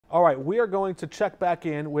All right, we are going to check back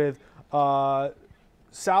in with South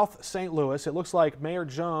St. Louis. It looks like Mayor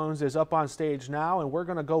Jones is up on stage now, and we're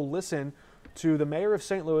going to go listen to the mayor of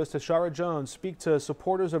St. Louis, Tishaura Jones, speak to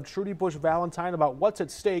supporters of Trudy Busch Valentine about what's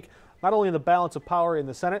at stake, not only in the balance of power in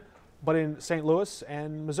the Senate, but in St. Louis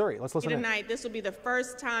and Missouri. Let's listen tonight. This will be the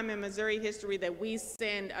first time in Missouri history that we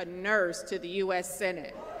send a nurse to the U.S.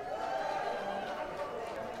 Senate.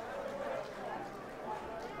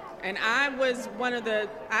 And I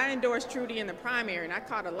endorsed Trudy in the primary, and I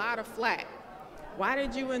caught a lot of flack. Why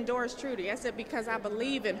did you endorse Trudy? I said, because I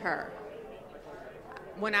believe in her.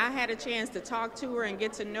 When I had a chance to talk to her and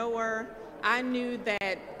get to know her, I knew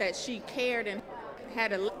that she cared and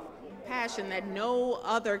had a passion that no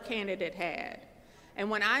other candidate had.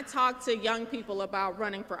 And when I talk to young people about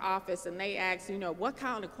running for office and they ask, what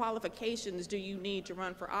kind of qualifications do you need to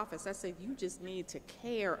run for office? I said, you just need to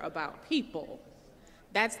care about people.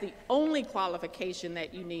 That's the only qualification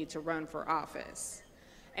that you need to run for office.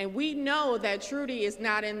 And we know that Trudy is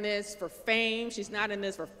not in this for fame. She's not in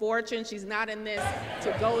this for fortune. She's not in this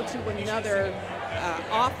to go to another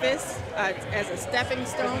office as a stepping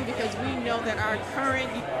stone, because we know that our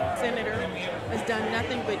current senator has done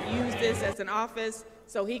nothing but use this as an office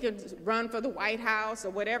so he could run for the White House or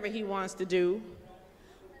whatever he wants to do.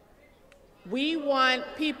 We want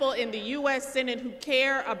people in the U.S. Senate who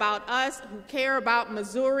care about us, who care about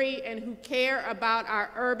Missouri, and who care about our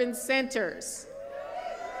urban centers.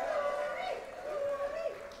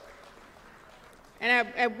 And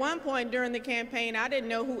at one point during the campaign, I didn't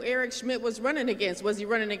know who Eric Schmidt was running against. Was he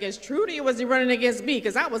running against Trudy or was he running against me?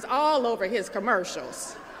 Because I was all over his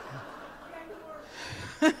commercials.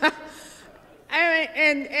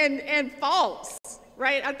 and false,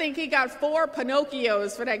 right? I think he got 4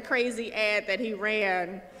 Pinocchios for that crazy ad that he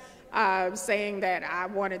ran saying that I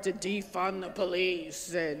wanted to defund the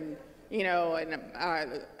police and,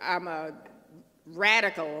 I'm a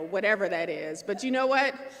radical or whatever that is. But you know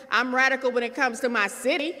what? I'm radical when it comes to my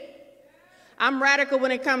city. I'm radical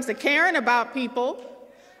when it comes to caring about people.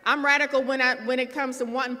 I'm radical when it comes to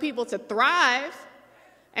wanting people to thrive.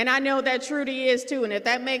 And I know that Trudy is too. And if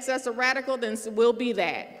that makes us a radical, then we'll be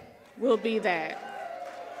that. We'll be that.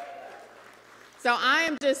 So I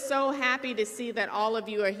am just so happy to see that all of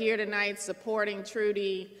you are here tonight supporting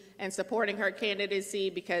Trudy and supporting her candidacy,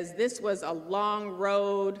 because this was a long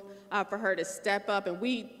road for her to step up, and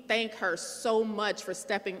we thank her so much for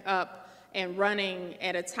stepping up and running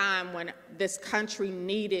at a time when this country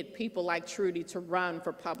needed people like Trudy to run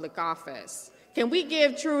for public office. Can we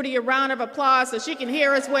give Trudy a round of applause so she can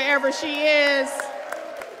hear us wherever she is?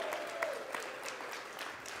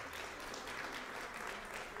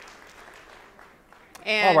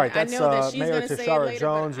 And all right, that's Mayor Tishaura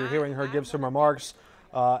Jones. You're hearing her give some remarks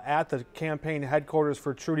at the campaign headquarters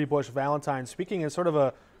for Trudy Busch Valentine, speaking in sort of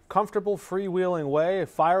a comfortable, freewheeling way,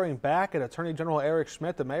 firing back at Attorney General Eric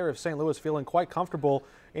Schmidt, the mayor of St. Louis, feeling quite comfortable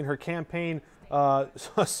in her campaign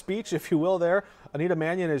speech, if you will, there. Anita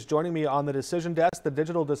Manion is joining me on the decision desk, the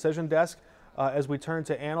digital decision desk, as we turn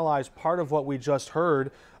to analyze part of what we just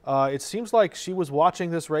heard. It seems like she was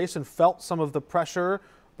watching this race and felt some of the pressure,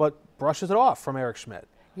 but brushes it off from Eric Schmidt.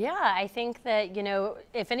 Yeah, I think that,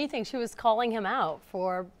 if anything, she was calling him out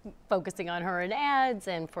for focusing on her in ads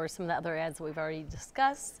and for some of the other ads that we've already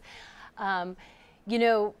discussed.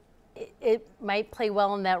 It might play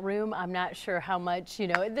well in that room. I'm not sure how much,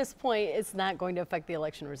 at this point, it's not going to affect the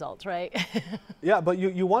election results, right? Yeah, but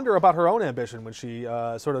you wonder about her own ambition when she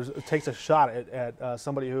sort of takes a shot at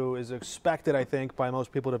somebody who is expected, I think, by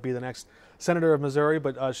most people to be the next senator of Missouri.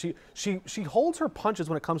 But she holds her punches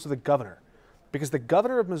when it comes to the governor, because the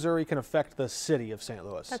governor of Missouri can affect the city of St.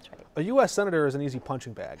 Louis. That's right. A U.S. senator is an easy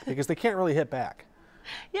punching bag because they can't really hit back.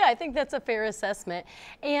 Yeah, I think that's a fair assessment.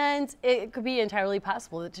 And it could be entirely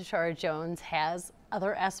possible that Tishaura Jones has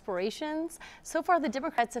other aspirations. So far, the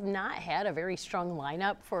Democrats have not had a very strong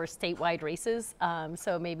lineup for statewide races,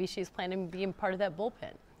 so maybe she's planning on being part of that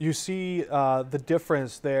bullpen. You see the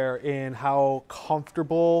difference there in how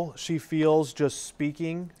comfortable she feels just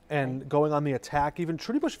speaking and going on the attack. Even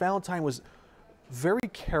Trudy Busch Valentine was very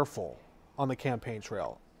careful on the campaign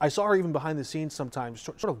trail. I saw her even behind the scenes sometimes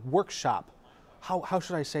sort of workshop. How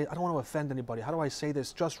should I say it? I don't want to offend anybody. How do I say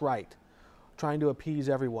this just right? Trying to appease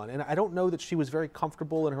everyone. And I don't know that she was very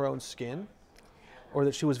comfortable in her own skin or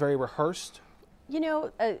that she was very rehearsed.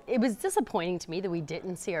 It was disappointing to me that we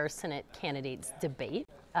didn't see our Senate candidates debate.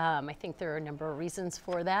 I think there are a number of reasons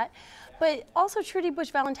for that. But also Trudy Busch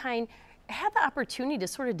Valentine had the opportunity to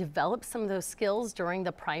sort of develop some of those skills during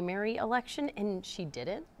the primary election, and she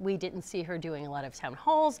didn't. We didn't see her doing a lot of town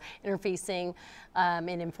halls, interfacing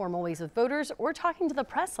in informal ways with voters, or talking to the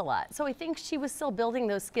press a lot. So I think she was still building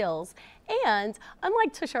those skills. And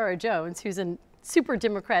unlike Tishaura Jones, who's in super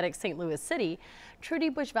Democratic St. Louis City, Trudy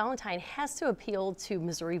Busch Valentine has to appeal to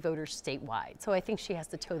Missouri voters statewide. So I think she has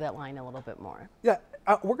to toe that line a little bit more. Yeah,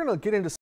 we're going to get into